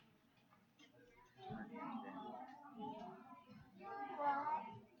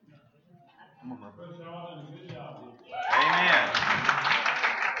Come on, Mother. Brother Sean did a good job. Amen.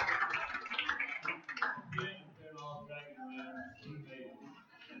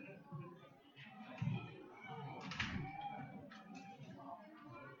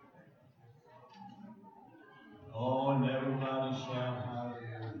 Oh, and everybody shout hallelujah.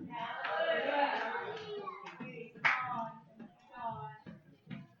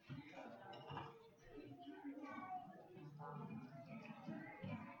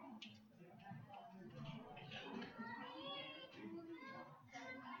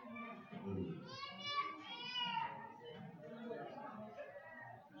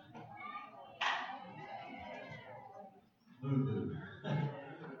 Boo-boo.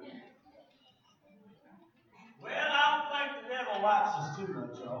 Well, I don't think the devil likes us too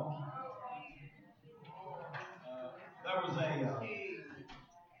much, y'all.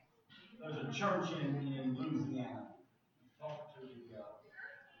 There's a church in Louisiana. Talked to the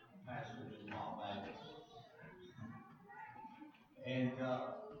pastor a while back, and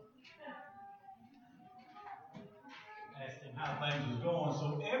asked him how things was going. So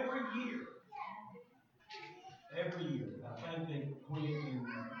every year, I think they quit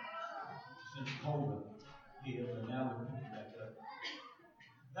since COVID hit, but now they're picking back up.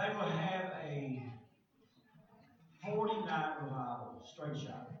 They will have a 40-night revival, straight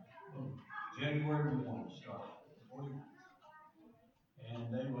shot. January 1 start, 40 nights. And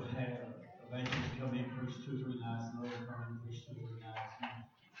they will have evangelists come in, preach 2 or 3 nights, and they'll come in, preach 2 or 3 nights.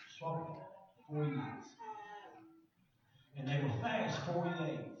 Swap it, 40 nights. And they will fast 40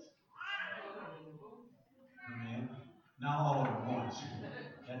 days. Amen. Not all of them at once.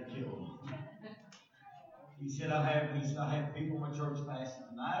 That'd kill them. He said, I have people in my church fasting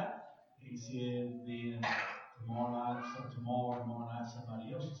tonight. He said, then tomorrow night,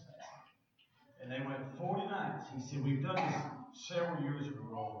 somebody else is fasting. And they went 40 nights. He said, we've done this several years in a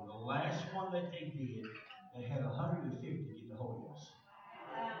row. The last one that they did, they had 150 get the Holy Ghost.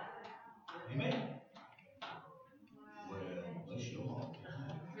 Amen. Well, bless your heart.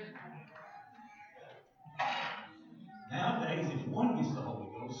 Nowadays, if one gets the Holy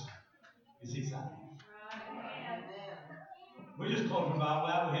Ghost, it's exciting. We just talked about,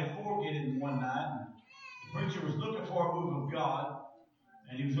 well, we had 4 get in one night, and the preacher was looking for a move of God,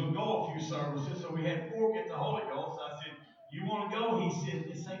 and he was going to go a few services, so we had 4 get the Holy Ghost. I said, you want to go? He said,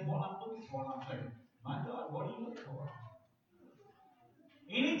 this ain't what I'm looking for. And I'm thinking, my God, what are you looking for?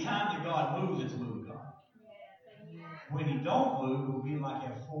 Anytime that God moves, it's a move of God. When he don't move, it will be like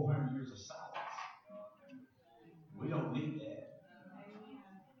have 400 years of silence. We don't need that.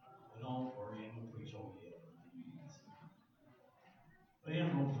 We don't worry, I'm going to preach over here. But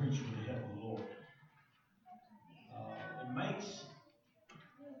I'm going to preach with the help of the Lord. It makes.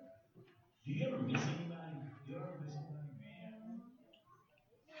 Do you ever miss anybody?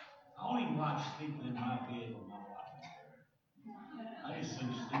 I don't even like sleeping in my bed with my wife is there. I just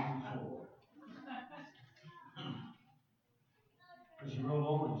assume sleep on the floor. Because you roll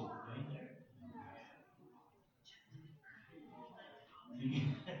over and you ain't there.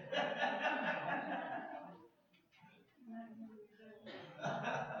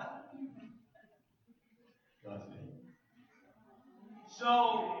 God's name. So,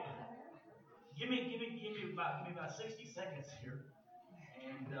 give me about 60 seconds here.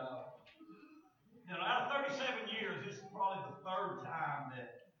 And out of 37 years, this is probably the 3rd time that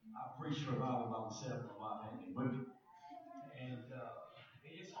I preached revival by myself. My wife had me with me. And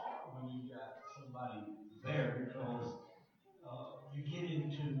it's hard when you got somebody there because you get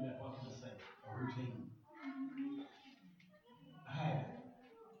into a routine. A habit.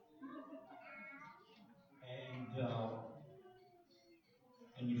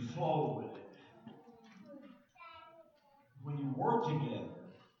 And you flow with it. When you work together,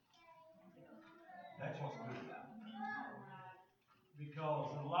 that's what's good about it. Because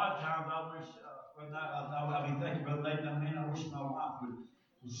a lot of times I wish, thank you, Brother Nathan. I wish my wife would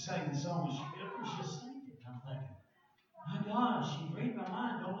sing the song and she just sang it. I'm thinking, my God, she read my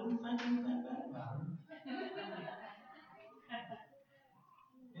mind. Don't let me think anything bad about her.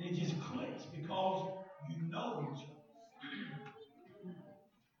 And it just clicks because you know each other.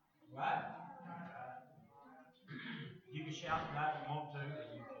 Right? You can shout tonight if you want to, or you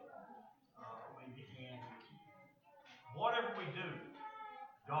can wave your hand. Whatever we do,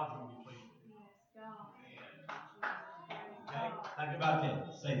 God's going to be pleased with it. Okay? Think about that.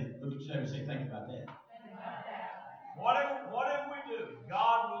 Look at your neighbor and say, think about that. Whatever we do,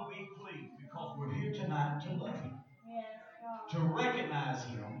 God will be pleased because we're here tonight to love Him, to recognize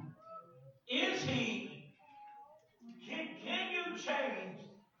Him. Is He? Can you change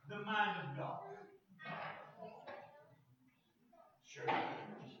the mind of God? Sure.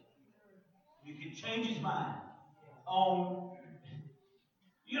 to change his mind on,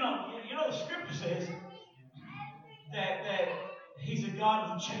 the scripture says that he's a God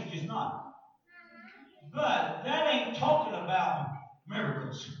who changes not. But that ain't talking about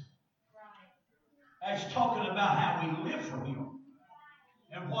miracles. That's talking about how we live for him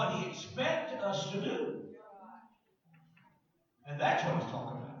and what he expects us to do. And that's what he's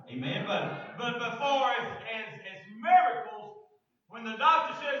talking about. Amen. But before as miracles, when the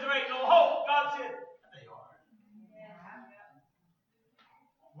doctor says there ain't no hope, God said, they are.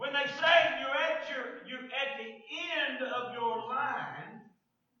 When they say you're at the end of your line,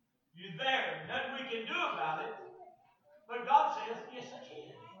 you're there. Nothing we can do about it. But God says, yes, I can.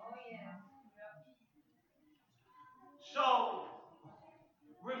 So,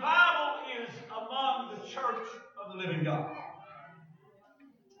 revival is among the church of the living God.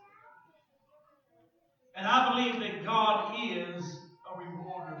 And I believe that God is a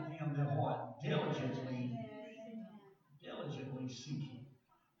rewarder of them that what? Diligently seek him.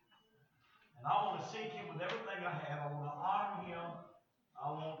 And I want to seek him with everything I have. I want to honor him.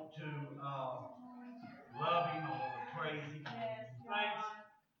 I want to love him. I want to praise him. Thanks.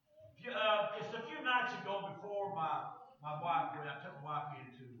 Just a few nights ago, before my wife went, I took my wife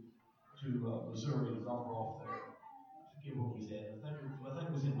into Missouri. It was off there. I forget where he's at. I think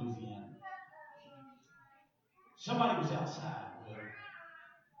it was in Louisiana. Somebody was outside.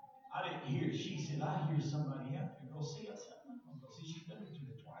 I didn't hear. She said, I hear somebody out there. Go see us. I'm not going to go see. She's done it to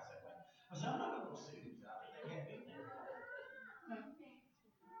me twice that way. I said, I'm not going to go see who's out there. They have been there.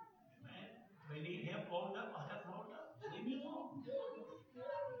 Man, they need help loaded up. I have loaded up. Just leave me alone.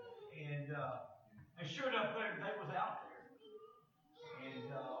 And sure enough, they was out there. And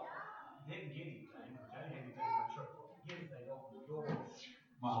didn't get anything. I didn't have anything in my truck. Get anything, open the door.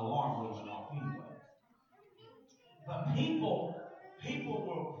 My alarm went off anyway. But people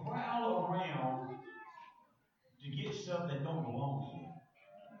will prowl around to get stuff that don't belong to you.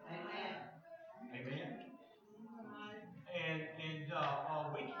 Amen. And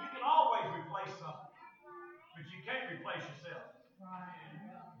you can always replace something, but you can't replace yourself.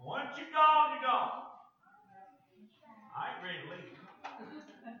 Once you're gone, you're gone. I ain't ready to leave.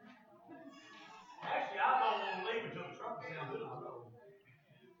 Actually, I don't want to leave until the truck is down the road.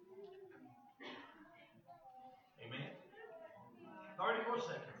 Amen. 30 more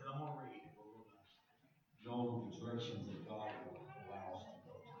seconds, and I'm going to read. Go the directions that God will allow us to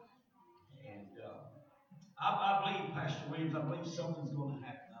go. And I believe, Pastor Williams, I believe something's going to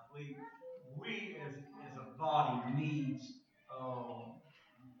happen. I believe we as a body needs a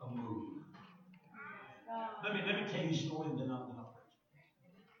move. Let me tell you a story, and then I'll preach.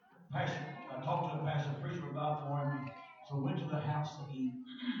 I talked to a pastor, preacher about for him, so we went to the house to eat.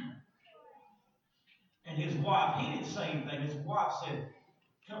 And his wife, he didn't say anything. His wife said,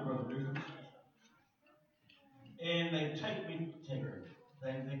 "Come, Brother Doofer." And they took me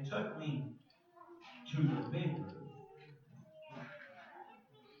to the bedroom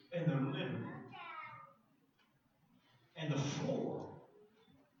and the living room and the floor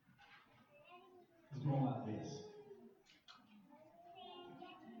is going like this.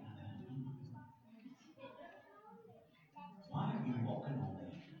 Why are you walking on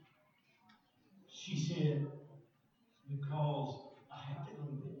that? She said, because I have to go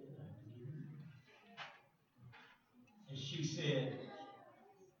to bed. And she said,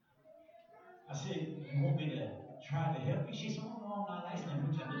 I said, you want me to try to help you? She said, oh, no, I'm not asking,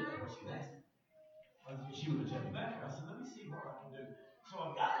 which I knew that what she was asking. She would have told me back. I said, let me see what I can do. So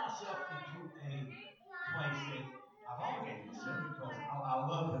I got myself into a place that I've obligated myself because I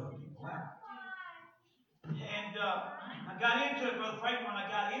love helping people out. And I got into it, Brother Frank. When I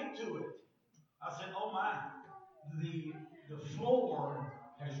got into it, I said, oh my, the floor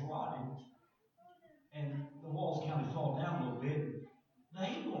has rotted and the walls kind of fall down a little bit. They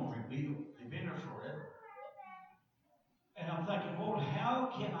ain't going to rebuild. They've been there forever. And I'm thinking, Lord,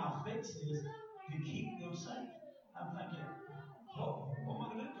 how can I fix this to keep them safe? I'm thinking, what am I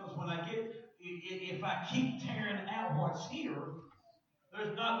going to do? Because when if I keep tearing out what's here,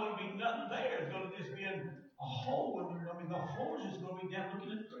 there's not going to be nothing there. It's going to just be a hole. The floor is just going to be down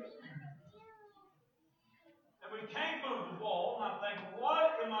looking at the ground. And we can't move the wall. And I'm thinking,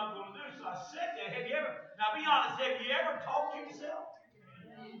 what am I going to do? So I sat there. Now be honest, have you ever talked to yourself?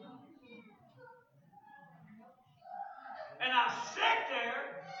 And I sat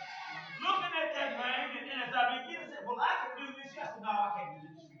there looking at that thing, and as I began to say, well, I can do this. I said, no, I can't do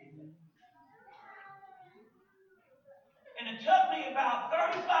this. Forget that. And it took me about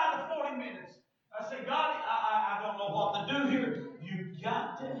 35 to 40 minutes. I said, God, I don't know what to do here. You've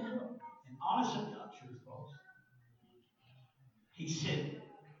got to help. And honest and God truth, folks. He said,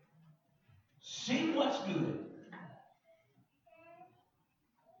 See what's good.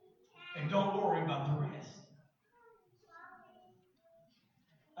 And don't worry about the rest.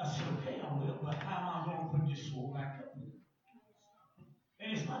 I said, okay, I will, but how am I going to put this sword back up?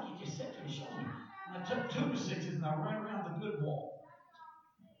 And it's like he just said to me, show me. And I took 2 by 6s and I ran around the good wall.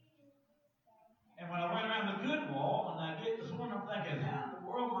 And when I went around the good wall and I get this one, I'm thinking, how in the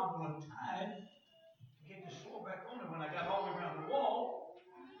world am I going to tie it to get the sword back on it? When I got all the way around the wall,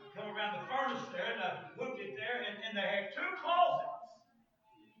 I come around the furnace there and I hooked it there, and they had 2 closets.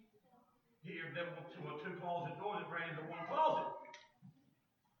 Here, there were 2 closet doors that ran into one closet.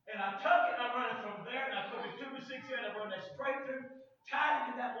 And I took it and I run it from there and I put the 2 by 6 in and I run that straight through, tied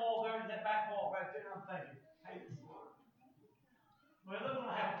it to that wall there, and that back wall right there. And I'm thinking, hey, this works. Well, they're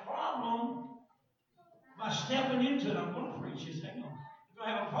going to have a problem by stepping into it. I'm going to preach this. Hang on. You're going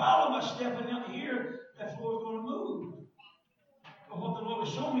to have a problem by stepping out here. That floor is going to move. But what the Lord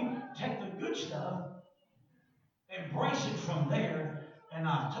was showing me, take the good stuff and brace it from there. And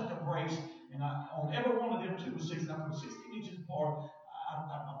I took a brace and on every one of them 2 by 6, I put 16 inches apart.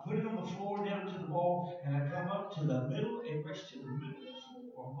 I put it on the floor down to the wall, and I come up to the middle and rest to the middle of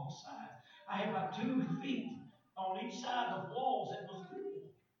the floor on both sides. I had about 2 feet on each side of the walls that was good.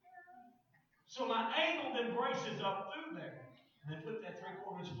 So I angled them braces up through there, and then put that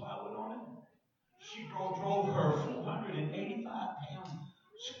 3/4 inch plywood on it. She drove her 485-pound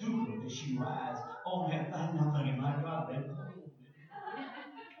scooter that she rides on that thing. I'm thinking, my God, that cold.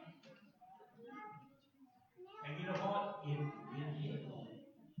 And you know what? It hit on me.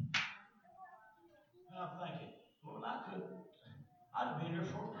 And I'm thinking, Lord, I'd have been here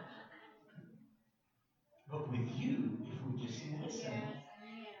for a while. But with you, if we just listen,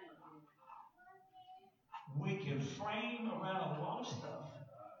 we can frame around a lot of stuff.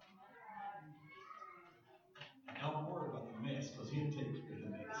 Don't worry about the mess, because he'll take care of the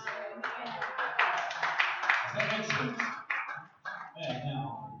mess. Does that make sense? Yeah,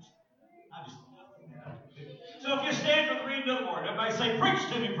 now, I just so if you stand for the reading of the word, everybody say, preach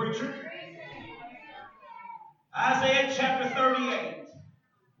to me, preacher. Isaiah chapter 38.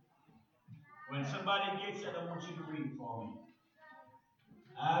 When somebody gets it, I want you to read for me.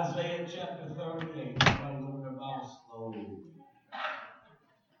 Isaiah chapter 38. Everybody open their Bible slowly.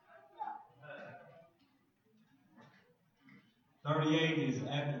 "38 is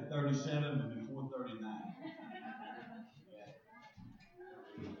after 37 and before 39.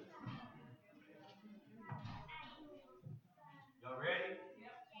 Y'all ready?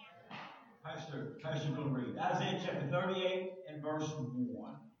 Pastor's going to read. Isaiah chapter 38 and verse 1.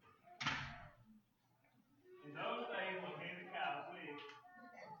 In those days when Hezekiah sick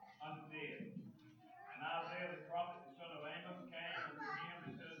unto death, and Isaiah the prophet, the son of Amos, came unto him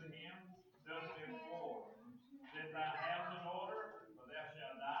and said to him, Thus saith the Lord, set thy house in order, for thou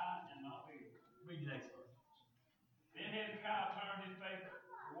shalt die and not live. Read the next verse. Then Hezekiah turned his face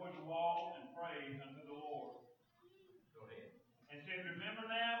toward the wall and prayed unto the Lord. Go ahead. And said, Remember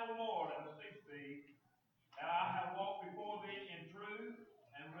now, O Lord, I beseech thee, that I have walked before thee in truth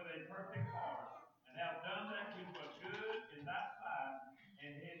and with a perfect heart, and have done that which was good in thy sight.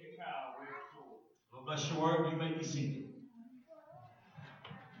 And Hezekiah wept sore. Lord bless your word. You may be seated.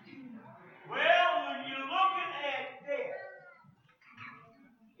 Well, when you're looking at death,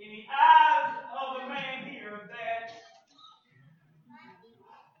 in the eyes of the man here, that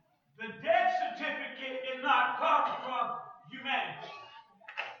the death certificate did not come from humanity.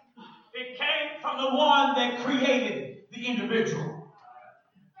 It came from the one that created the individual.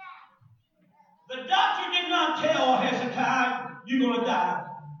 The doctor did not tell Hezekiah, you're going to die.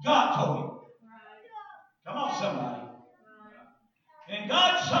 God told him. Come on, somebody. And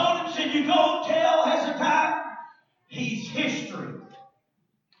God told him, said, you go tell Hezekiah, he's history.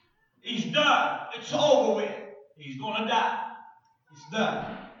 He's done. It's over with. He's going to die. It's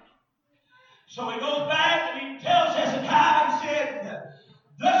done. So he goes back and he tells Hezekiah, he said,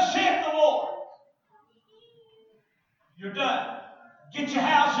 thus saith the Lord, you're done. Get your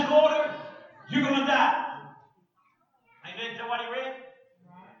house in order. You're going to die. Amen. Is that what he read?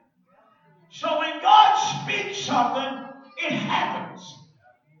 So when God speaks something, it happens.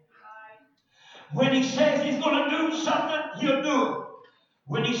 When he says he's going to do something, he'll do it.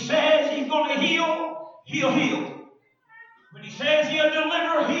 When he says he's going to heal, he'll heal. When he says he'll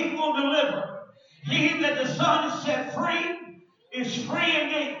deliver, he will deliver. He that the Son has set free is free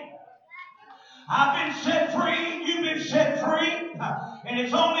indeed. I've been set free, you've been set free, and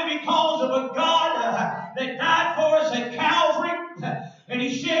it's only because of a God that died for us at Calvary. And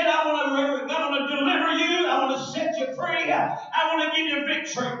he said, I want to deliver you, I want to set you free, I want to give you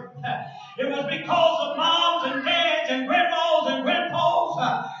victory. It was because of moms and dads and grandmas and grandpas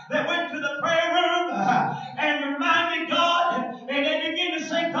that went to the prayer room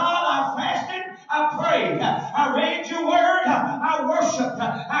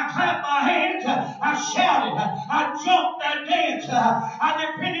I shouted, I jumped, I danced, I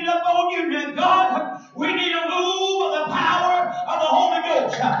depended upon you. Now, God, we need a move of the power of the Holy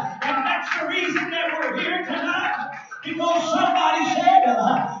Ghost. And that's the reason that we're here tonight. Because somebody said,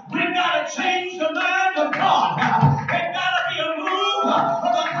 we've got to change the mind of God. There's got to be a move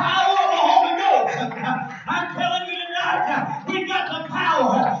of the power of the Holy Ghost. I'm telling you tonight, we've got the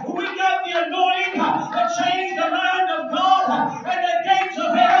power. We've got the anointing to change the mind of God. And the gates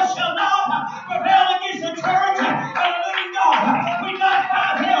of hell shall not prevail against the church of the living God. We got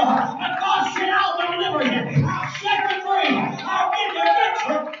five hell. And God said, I'll deliver you. I'll set you free. I'll give you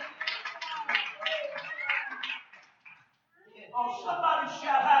victory. Oh, somebody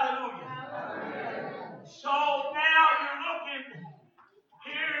shout hallelujah. Hallelujah. So now you're looking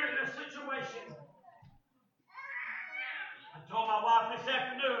here in the situation. I told my wife this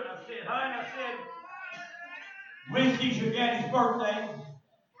afternoon, I said, honey, Wednesday's your daddy's birthday.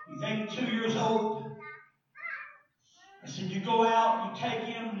 He's 82 years old. I said, you go out, you take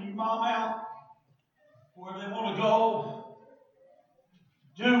him and your mom out, wherever they want to go,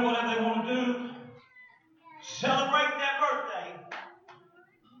 do whatever they want to do, celebrate that birthday,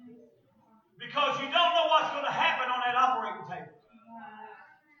 because you don't know what's going to happen on that operating table.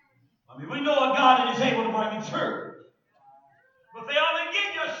 I mean, we know a God that is able to bring you through, but they only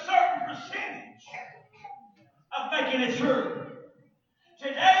give you a certain percentage of making it through.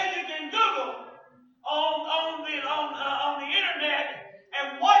 Today you can Google on the internet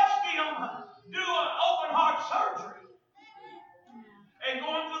and watch them do an open heart surgery and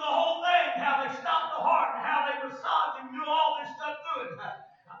going through the whole thing, how they stop the heart and how they massage and do all this stuff to it.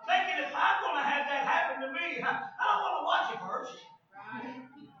 I'm thinking if I'm going to have that happen to me, I don't want to watch it first.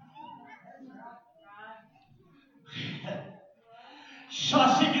 So I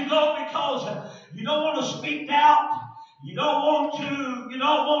said, you go because you don't want to speak out. You don't want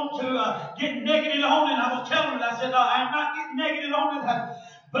to get negative on it. I was telling them, I said, I'm not getting negative on it.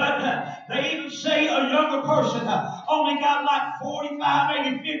 But they even say a younger person only got like 45,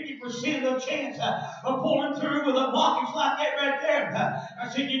 maybe 50% of the chance of pulling through with a blockage like that right there. I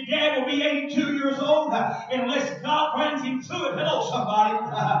said, your dad will be 82 years old unless God brings him to it. Hello, somebody.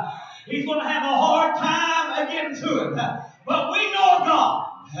 He's going to have a hard time getting to it. But we know a God.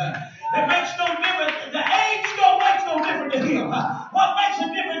 It makes no difference. The age don't make no difference to him. What makes a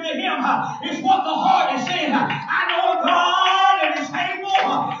difference to him is what the heart is saying. I know a God that is able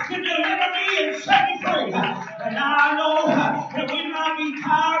to deliver me and set me free. And I know that we might be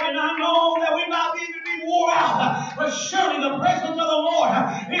tired, and I know that we might even be wore out. But surely the presence of the Lord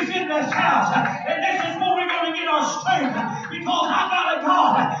is in this house. And this is where we're going to get our strength. Because I got a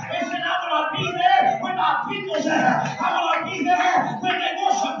God that said, I'm going to be there when my people's there. I'm going to be there when they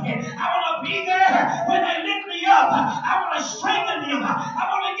worship me. I want to be there when they lift me up. I want to strengthen them. I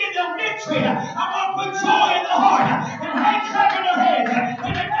want to give them victory. I want to put joy in the heart and hands up in the head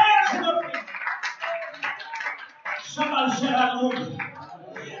and the dance in the feet. Somebody said hallelujah.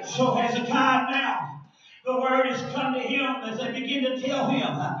 So Hezekiah now, the word has come to him as they begin to tell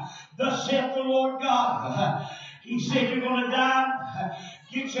him, thus saith the Lord God. He said, you're going to die.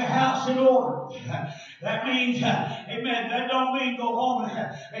 Get your house in order. That means, amen, that don't mean go home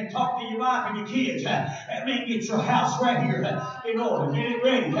and talk to your wife and your kids. That means get your house right here in order. Get it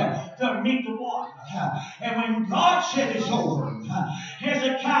ready to meet the one. And when God said it's over,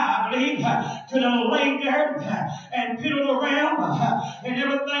 Hezekiah, I believe, could have laid there and piddled around and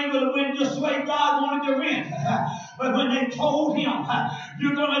everything would have went just the way God wanted to win. But when they told him,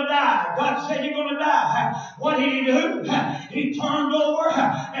 you're going to die, God said you're going to die, what did he do? He turned over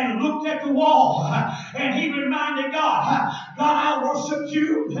and looked at the wall and he reminded God, God, I worship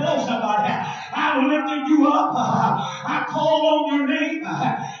you. Hello, somebody. I lifted you up. I called on your name.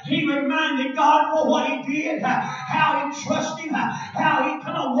 He reminded God for what he did, how he trusted him, how he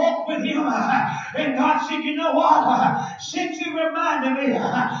kind of walked with him. And God said, you know what? Since you reminded me,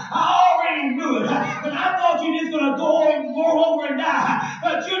 I already knew it. But I thought you were just going to go over and die.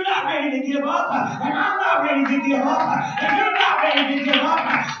 But you're not ready to give up. And I'm not ready to give up. And you're not ready to give up.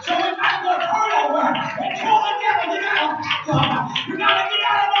 So we're not going to turn over and tell the devil you got to back up. You got to get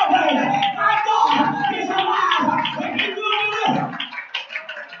out of my way. My God is alive. And he's going to live.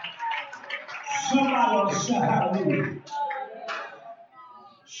 Somebody ought to shout hallelujah.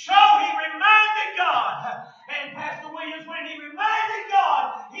 So he reminded God. And Pastor Williams, when he reminded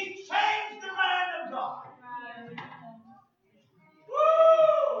God, he changed the mind of God.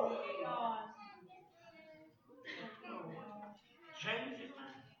 Woo! Change his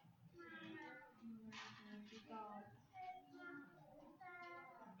mind.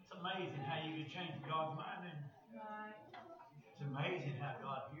 It's amazing how you can change God's mind. It's amazing how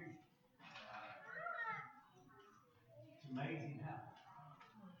God hears you. amazing how.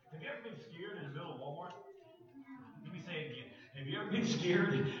 Have you ever been scared in the middle of Walmart? Let me say it again. Have you ever been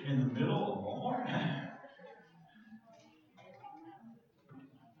scared in the middle of Walmart?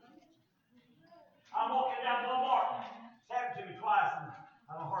 I'm walking down Walmart. It's happened to me twice, and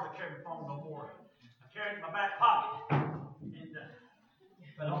I don't hardly carry my phone no more. I carry it in my back pocket. And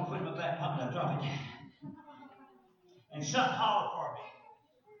if I don't put it in my back pocket, I drop it. And something hollered for me.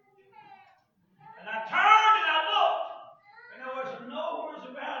 And I turned and I looked. And there was nowhere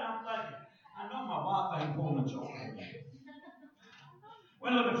around. I'm thinking, I know my wife ain't pulling a joke on me.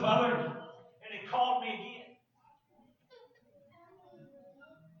 Went looking further, and he called me again.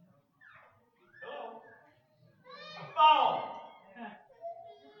 Hello? A phone.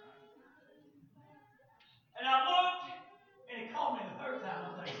 And I looked, and he called me the third time.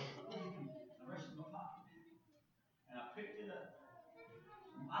 I'm thinking, the rest of my pocket. And I picked it up.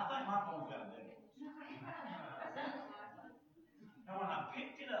 I think my phone's got a name. And when I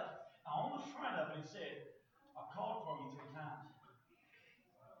picked it up, on the front of it said, I called for you 3 times.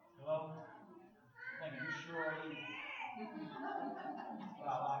 Hello? Thank you, sure are you. But I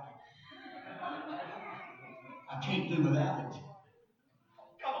like it. I can't do without it.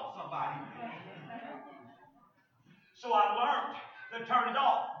 Come on, somebody. So I learned to turn it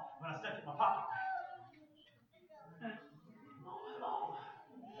off when I stuck it in my pocket. Hello.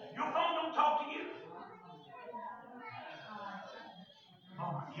 Your phone don't talk to you.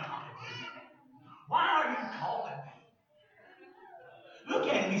 Oh my God. Why are you calling me? Look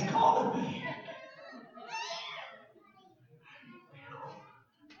at him, he's calling me.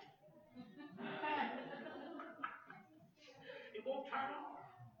 It won't turn on.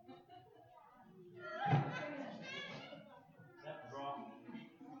 That's wrong.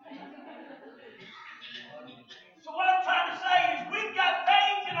 So what I'm trying to say is we've got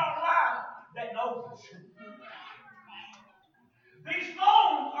things in our life that know us. These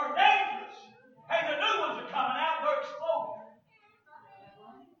phones are dangerous. Hey, the new ones are coming out, they're exploding.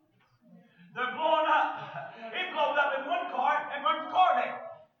 They're blowing up. It blows up in one car and runs the car down.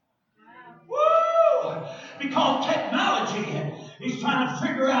 Woo! Because technology is trying to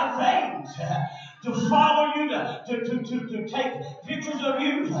figure out things to follow you, to take pictures of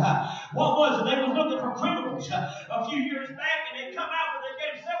you. What was it? They were looking for criminals a few years back, and they come out with a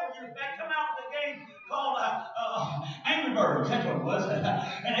game, several years back, come out with a game called Angry Birds. That's what it was.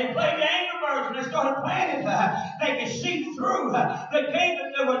 And they played the Angry Birds, and they started playing it. They could see through the game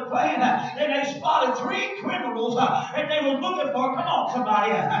that they were playing, and they spotted 3 criminals that they were looking for. Come on,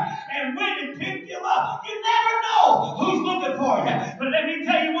 somebody. And when they picked you up, you never know who's looking for you. But let me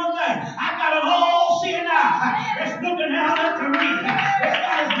tell you one thing. I got an all-seeing eye that's looking out after me. It's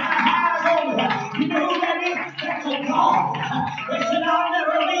got his eyes on me. You know who that is? That's a God. They said, I'll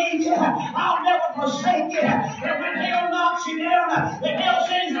never leave you. I'll never forsake you. And when hell knocks you down, and hell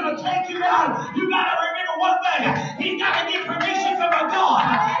says he's going to take you out, you got to remember one thing. He's got to get permission from a God.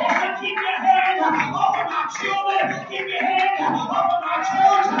 He said, keep your hand off of my children. Keep your hand off of my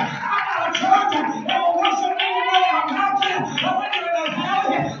church. I got a church that will worship me when you're on a mountain or when you're in a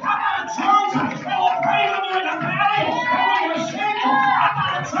valley. I got a church that will pray when you're in a valley and when you're sick. I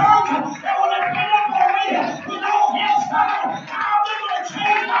got a church that will depend upon me when all hell's coming. I'm going to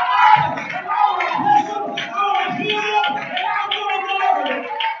change my life, and I'm going to bless them, I'm going to heal them, and I'm going to deliver them.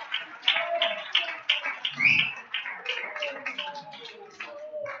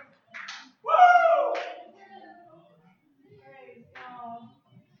 Woo!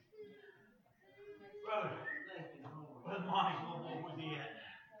 Brother Monty's little boy was in.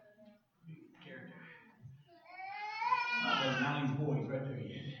 Character. Brother Monty's boy is right there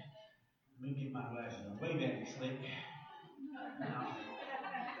yet. Let me get my glasses on. Way back, slick. Now,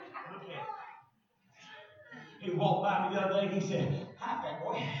 look at it. He walked by me the other day. He said, "Hi, fat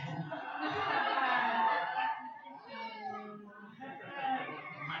boy."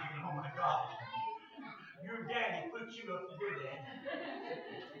 Oh my God. Your daddy put you up to do that.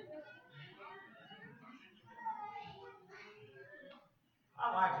 I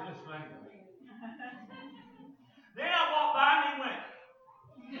like this thing. Then I walked by and he went,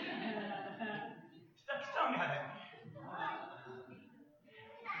 stuck his tongue out at me.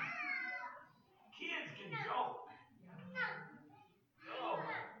 Kids can joke. Oh,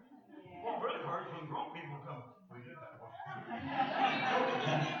 what really hurts when grown people come. We did that one.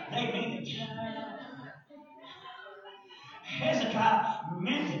 They mean it. Hezekiah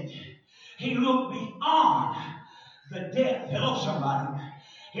meant it. He looked beyond the death. Hello, somebody.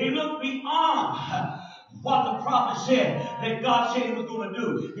 He looked beyond what the prophet said that God said he was going to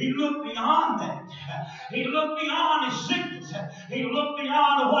do. He looked beyond that. He looked beyond his sickness. He looked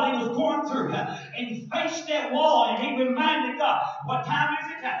beyond what he was going through. And he faced that wall and he reminded God. What time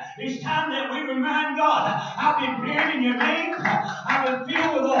is it? It's time that we remind God. I've been buried in your name. I've been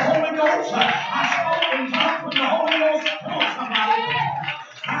filled with the Holy Ghost. I spoke in tongues with the Holy Ghost. Come on, somebody.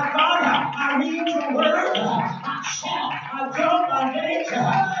 Now, God, I read your word. I shout. I jump. I dance.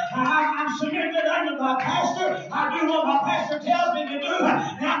 I'm submitted under my pastor. I do what my pastor tells me to do.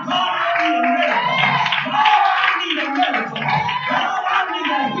 Now, God, I need a miracle. God, I need a miracle. God, I need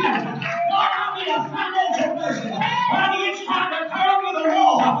a healing. God, I need a financial blessing. Honey, it's time to turn to the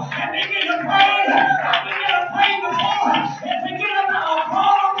wall and begin to pray. I begin to pray before and forget about our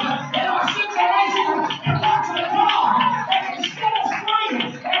problems and our situation and watch the God and set us free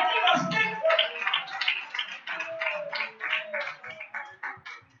and give us victory.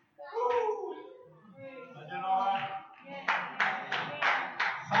 I did all right.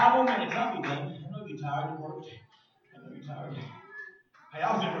 5 more minutes, I'll be done. I know you're tired, you worked. I know you're tired. Hey, I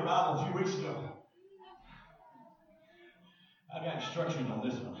was in revival a few weeks ago. I got instructions on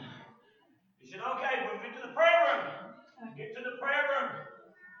this one. He said, okay, we'll get to the prayer room. Get to the prayer room.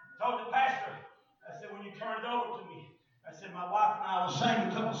 Told the pastor. I said, when you turn it over to me. I said, my wife and I will sing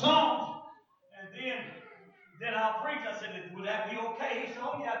a couple songs. And then I'll preach. I said, would that be okay? He said,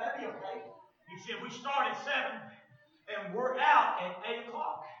 oh yeah, that'd be okay. He said, we start at 7 and we're out at 8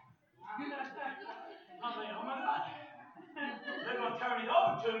 o'clock. I'm thinking, oh my God. They're going to turn it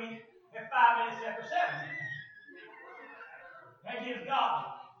over to me at 5 minutes after 7. That gives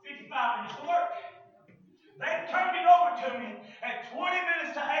God 55 minutes to work. They turned it over to me at 20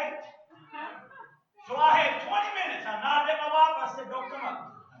 minutes to 8. So I had 20 minutes. I nodded at my wife. I said, don't come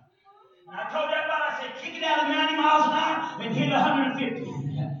up. And I told everybody, I said, kick it out of 90 miles an hour and hit 150.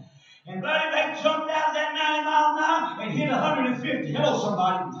 And buddy, they jumped out of that 90 miles an hour and hit 150. Hello,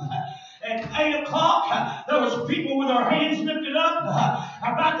 somebody. At 8 o'clock, there was people with their hands lifted up,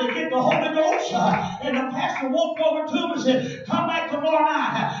 about to get the Holy Ghost. And the pastor walked over to him and said, come back tomorrow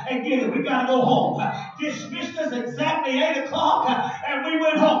night and get it. We got to go home. Dismissed us exactly 8 o'clock, and we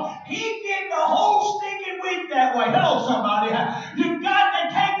went home. He did the whole stinking week that way. Hello, somebody. You got to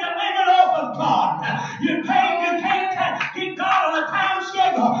take the limit off of God. You can't get God on a time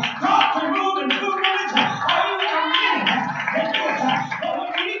schedule. God can move in 2 minutes or even a minute. But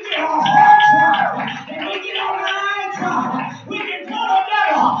when we get our hearts right and we get our minds right, we can tell the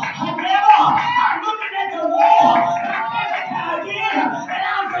devil, I'm looking at the wall and I can't again, and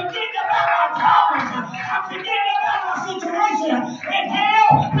I'm forgetting about my problems. I'm forgetting about my situation. And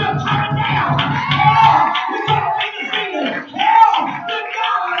hell, we're coming down. Hell, we're going to be defeated. Hell, good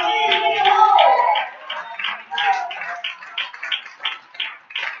God, leave me alone.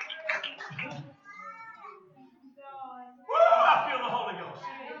 Woo, I feel the Holy Ghost.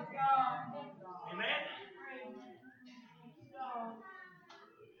 Amen.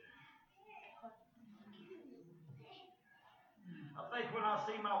 I think when I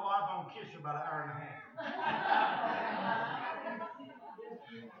see my wife, I'm going to kiss her about an hour and a half.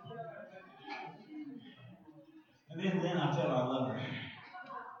 And then I tell her I love her.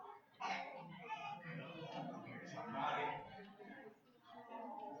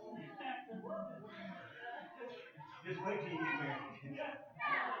 Just wait till you get married.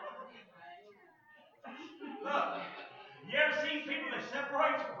 Look, you ever seen people that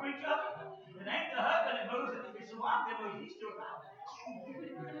separate from each other? It ain't the husband that moves it, it's the wife that moves. He's still alive.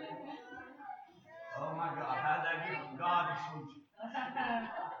 Oh my God, how did that get from God to sweet?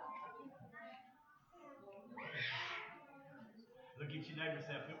 Look at your neighbor and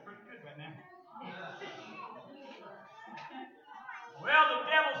say, I feel pretty good right now. Well, the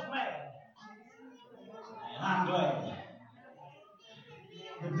devil's mad. And I'm glad.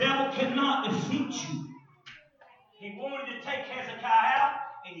 The devil cannot defeat you. He wanted to take Hezekiah out,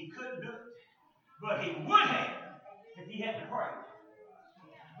 and he couldn't do it. But he would have if he had to pray.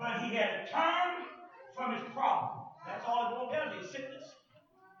 But he had to turn from his problem. That's all it boiled down to, his sickness.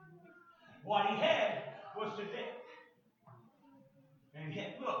 What he had was to death. And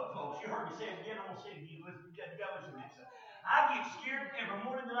yet, look, folks, you heard me say it again. I'm going to say it again. Listen, you got to listen to this. I get scared every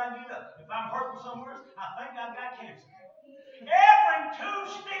morning that I get up. If I'm hurting somewhere, I think I've got cancer. Every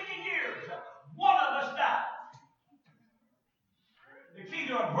 2 stinking years, one of us dies. It's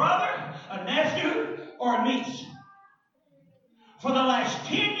either a brother, a nephew, or a niece. For the last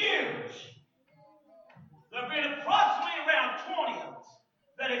 10 years, there have been approximately around 20 of us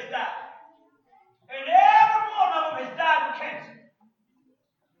that has died. And every one of them has died of cancer.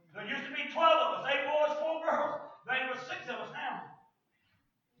 There used to be 12 of us, 8 boys, 4 girls. There were 6 of us now.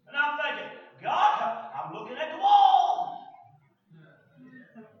 And I'm thinking, God, I'm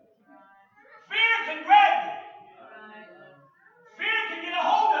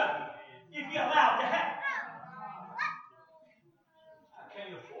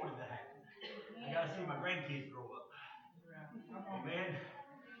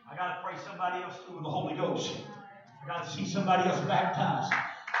Ghost. I got to see somebody else baptized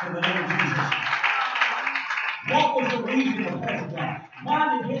in the name of Jesus. What was the reason of Hezekiah?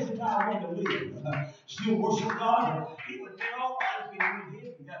 Why did Hezekiah want to live? Still worship God? He would get all right if he did.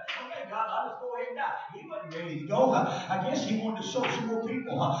 Okay, God, I'll just go ahead and die. He wasn't ready to go. I guess he wanted to show some more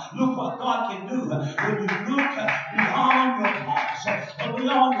people. Look what God can do when you look beyond your past,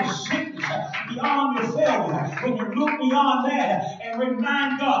 beyond your sickness, beyond your failure. When you look beyond that and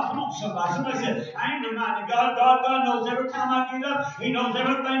remind God. Come on, somebody. Somebody said, I ain't reminding God. God knows every time I get up. He knows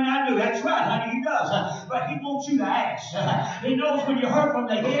everything I do. That's right, honey. He does. But He wants you to ask. He knows when you hurt from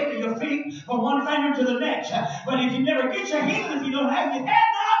the head to your feet, from one finger to the next. But if you never get your healing, if you don't have your hand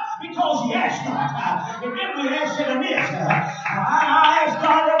up, because He asked God. Remember, He asked him this. I ask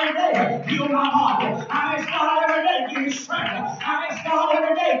God every day, heal my heart. I ask God every day, give me strength. I ask God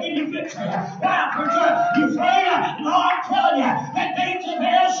every day, give me victory. Why, preacher? You afraid? Lord, I'm telling you, that gates of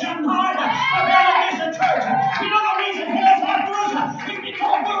hell shall not prevail against the church. You know the reason hell's after us is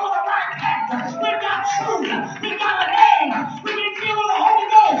because we're on the right path. We've got truth. We've got a name. We've been filled with the Holy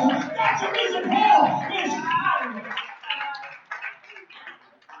Ghost. That's the reason hell is hiding.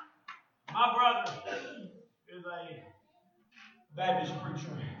 My brother is a Baptist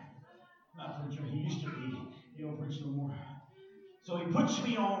preacher. Not preacher, he used to be. He don't preach no more. So he puts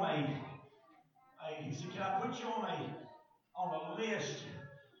me on he said, can I put you on a list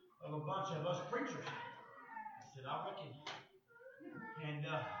of a bunch of us preachers? I said, I reckon. And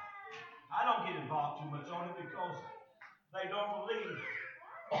I don't get involved too much on it because they don't believe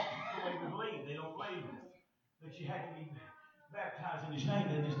the way we believe. They don't believe that you have to be baptized in His name.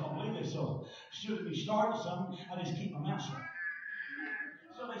 They just don't believe it. So should we start something, I just keep my mouth shut.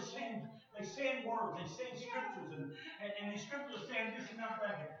 So they send words, they send scriptures, and these scriptures saying this and I'm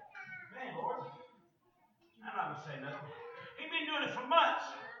thinking, man, Lord, I'm not going to say nothing. He's been doing it for months.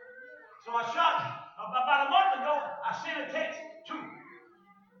 So I shot, about a month ago, I sent a text to him.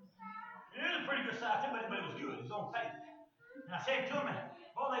 It was a pretty good size, but it was good. It was on faith. And I said to him,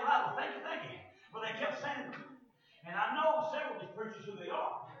 oh, they lied. Well, thank you. But they kept saying it. And I know several of these preachers who they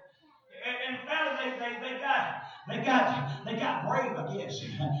are. And finally, they got brave, I guess.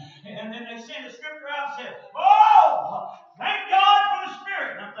 And then they sent the scripture out and said, oh, thank God for the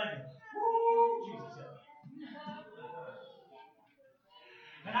Spirit. And I'm thinking, woo, Jesus help me.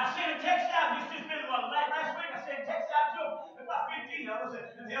 And I sent a text out, last week I sent a text out to them, about 15 of us,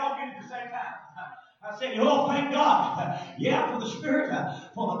 and they all get it at the same time. I said, oh, thank God. Yeah, for the Spirit,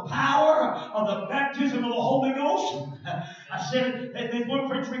 for the power of the baptism of the Holy Ghost. I said, and one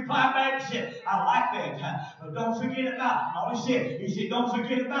preacher replied back and said, I like that, but don't forget about, all he said, don't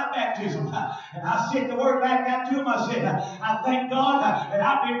forget about baptism. And I said the word back out to him. I said, I thank God that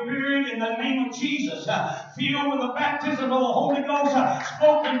I've been buried in the name of Jesus, filled with the baptism of the Holy Ghost,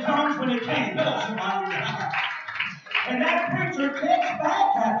 spoke in tongues when it came. And that preacher texts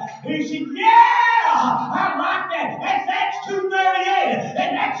back, he said, yeah, I like that. That's Acts 2:38.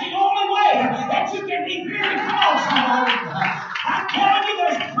 And that's the only way that you can be buried. Come on, somebody. I'm telling you,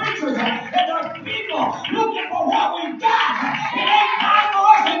 there's preachers and there's people looking for what we've got. It ain't time for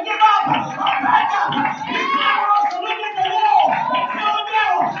us to give up or back up. It's time for us to look at the wall and tell the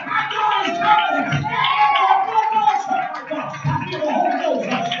devil, my God is coming. I feel the Holy Ghost.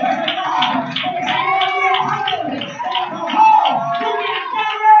 There's a God. There's a God.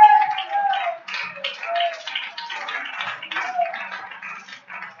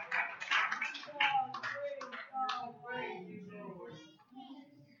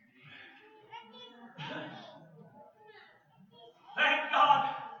 Thank God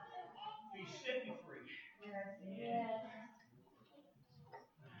He set me free. Yes.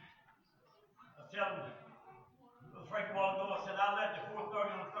 I was telling Frank a while ago, I said I left at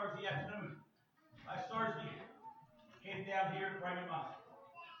 4:30 on a Thursday afternoon. Last Thursday, headed down here, bringing my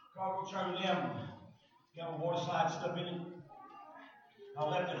cargo trailer down. Got my water slide stuff in it. I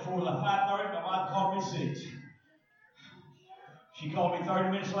left at 5:30. My wife called me at 6. She called me 30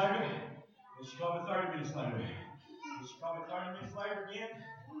 minutes later. And she called me 30 minutes later. And she called me 30 minutes later again.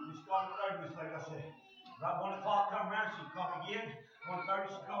 And she called me 30 minutes later. I said, about 1 o'clock come around, she called me again.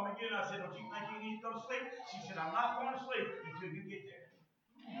 1:30, she called me again. I said, don't you think you need to go to sleep? She said, I'm not going to sleep until you get there.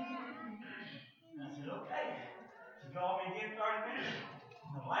 And I said, okay. She called me again 30 minutes.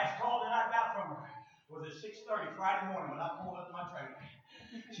 And the last call that I got from her was at 6:30 Friday morning when I pulled up my trailer.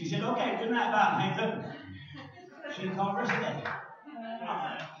 She said, okay, good night, bye, hands up. She didn't call the rest of the day.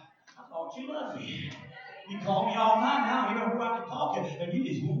 I thought you loved me. You call me all night now, you know who I can talk to, and you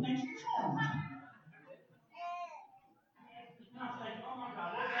just won't answer the phone. And I'm thinking, oh my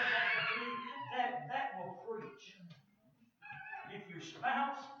God, that will preach. If your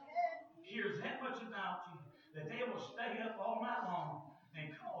spouse hears that much about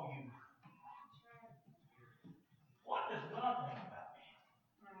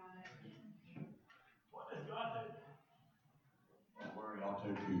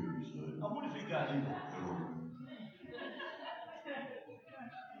I wonder if he got any.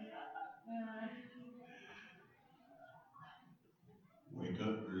 Wake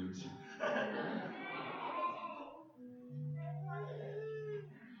up, Griggs.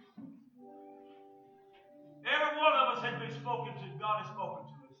 Every one of us has been spoken to. God has spoken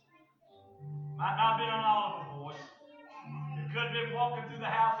to us. Might not have been an audible voice. It could have been walking through the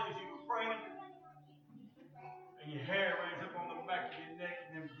house as you were praying, and your hair raised up on the back of your neck,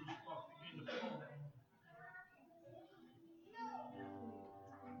 and then goosebumps begin to flow down.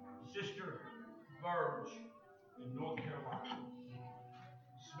 Sister Burge in North Carolina.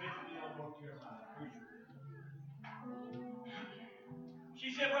 Smithfield, North Carolina. Preacher. She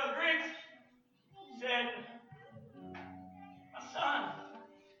said, Brother Griggs said, my son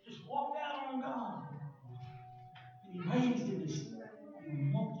just walked out on God. And he raised him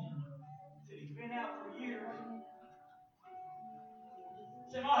and walked out. Said he's been out for years.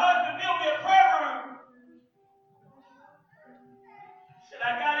 Said, my husband built me a prayer room. Said, I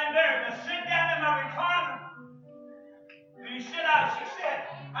got in there and I sit down in my recliner. And she said, I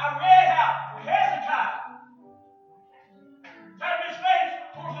read how Hezekiah turned his face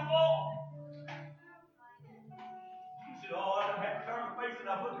towards the wall. He said, oh, I don't have to turn my face and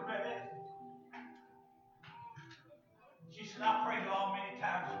I'm looking right at it. She said, I prayed God many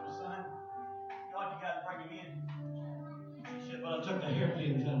times for my son. God, you got to bring him in. She said, well, I took the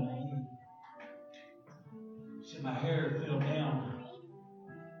hairpins out of my head. She said, my hair fell down.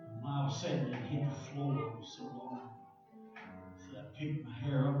 When I was sitting and hit the floor, it was so long. So I picked my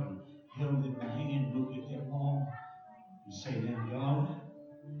hair up and held it in my hand, looked at that wall, and say, now God,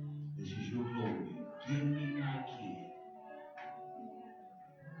 this is your glory. Give me my kid.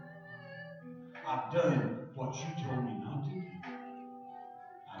 I've done what you told me not to do.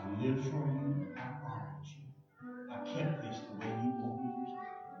 I lived for you. I followed you. I kept this the way you want me to.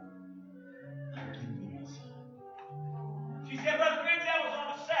 Now give me my son. She said, Brother Griggs, that was on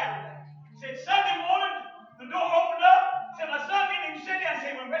a Saturday. Said Sunday morning, the door opened up. Said my son didn't even sit down.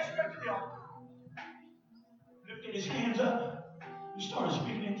 Said, well, rest up to the altar. Lifted his hands up. He started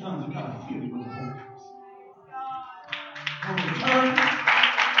speaking in tongues and got a feeling with the Holy Ghost. When we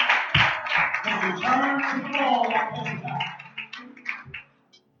turn to the wall like Hezekiah.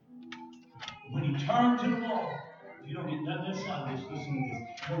 When he turned to the wall, if you don't get nothing inside this, listen to this.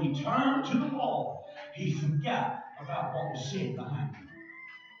 When he turned to the wall, he forgot about what was said behind him.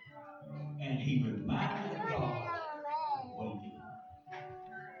 And he reminded God what he did.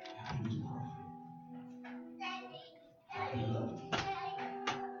 How he was perfect. How he loved him.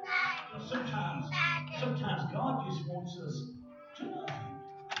 You know, sometimes God just wants us to love him.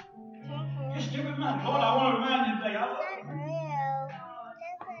 Just to remind, Lord, I want to remind you today, I love you.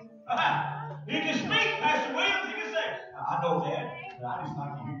 He can speak, Pastor Williams, he can say, I know that, but I just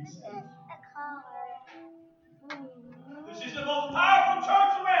like to hear you say it. This is the most powerful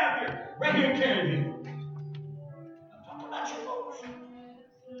church around here, right here in Caryville. I'm talking about you folks.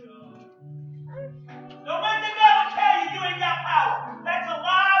 Don't let the devil tell you you ain't got power. That's a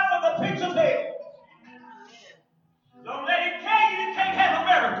lie from the pits of hell. Don't let him tell you you can't have a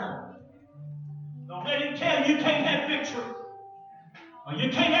miracle. Don't let him tell you you can't have victory. Or you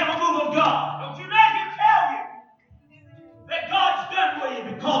can't have a move of God. Don't you let him tell you that God's done with you,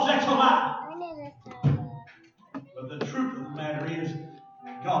 because that's a lie. But the truth of the matter is,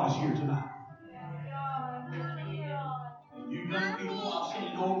 God is here tonight. And you young people, I'll say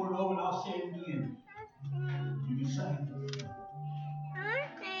it over and over and I'll say it again. You can sing.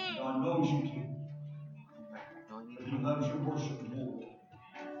 God knows you can. But he loves your worship more.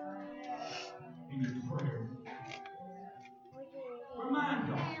 In your prayer. Remind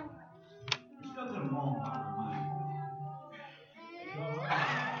God. There's nothing wrong about reminding God.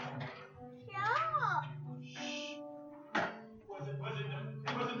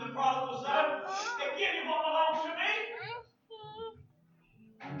 Was it the prodigal son that give you what belongs to me?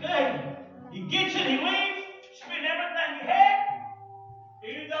 Okay. He gets it, he leaves, spend everything he had. He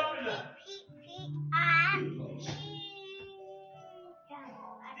ends up in a good place.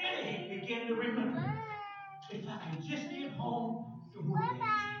 Then he began to remember, if I could just get home to who he is.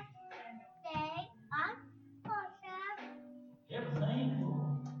 Everything will.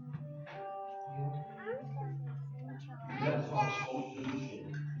 That's what I spoke to you. He's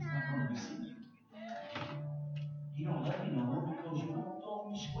not going to receive you. He don't let me no more because you walked off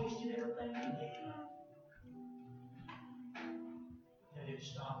and you wasted everything you did. That didn't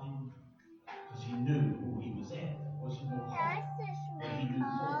stop him because he knew who he was at. It wasn't no heart. But he knew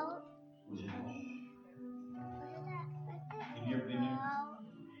what was at home. Have you ever been there?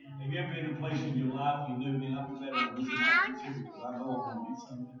 Have you ever been in a place in your life you knew, man, I'll be better than this? I know I'm going to get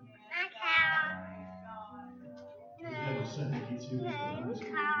something. serious about I'm it.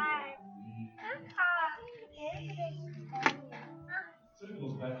 tired.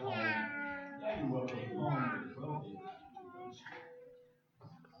 Signal's back home. Yeah, you're welcome. Come on, well did.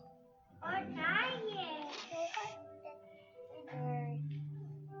 I'm tired.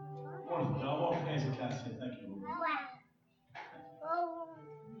 What is it? I walk past it, I said, thank you, Lord.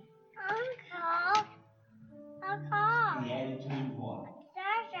 I'm cold. He added to his water.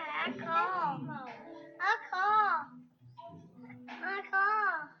 Sasha, I'm cold.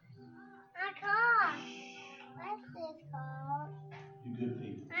 What's this called? You good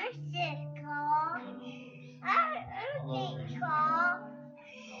people. What's this called? I think called.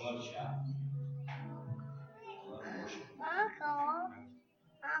 I love shouting. I love worship. I'm cold.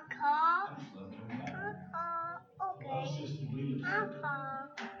 I just love coming back. Okay. I love Sister Williams. I'm cold.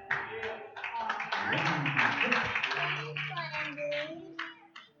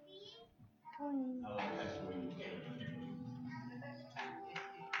 I love Pastor Williams.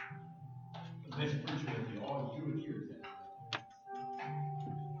 The best preacher of you all, you and yours.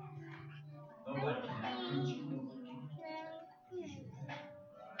 Nobody can preach you.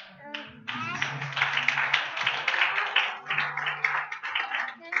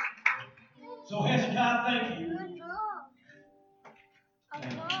 So Hezekiah, thank you. Thank you.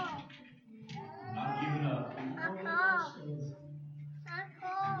 Not giving up.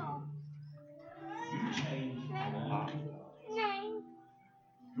 You changed a lot.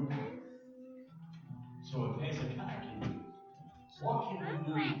 So if Hezekiah can do it, what can we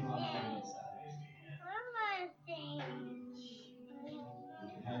do with God on the inside? We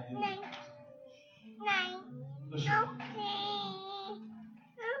can have him. Listen,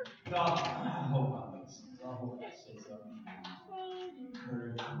 God, I hope I make sense. I hope I say something.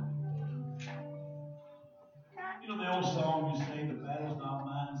 Encourage. You know the old song you say, the battle's not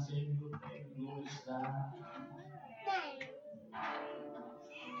mine, sing with me, the Lord is thine.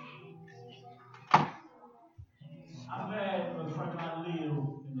 I'm glad for the friend I live,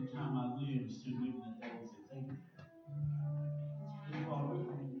 in the time I lived, still living in that days that they fought with me.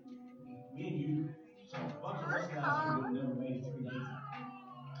 Me and you, so a bunch of us guys here would have never made it 3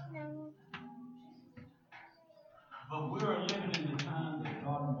 days. But we're living in the time that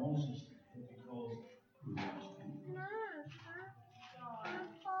God wants us to live because we're God's people.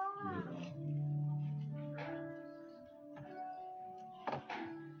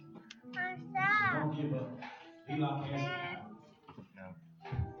 So don't give up. Be like Hezekiah.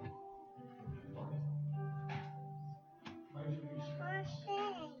 Pray for your spouse.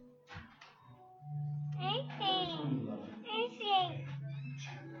 Pray for your love.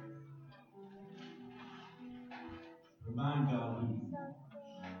 Remind God who you are.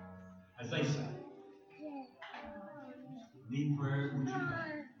 As they say, need prayer, would you come?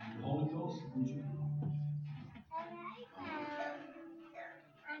 The Holy Ghost, would you come?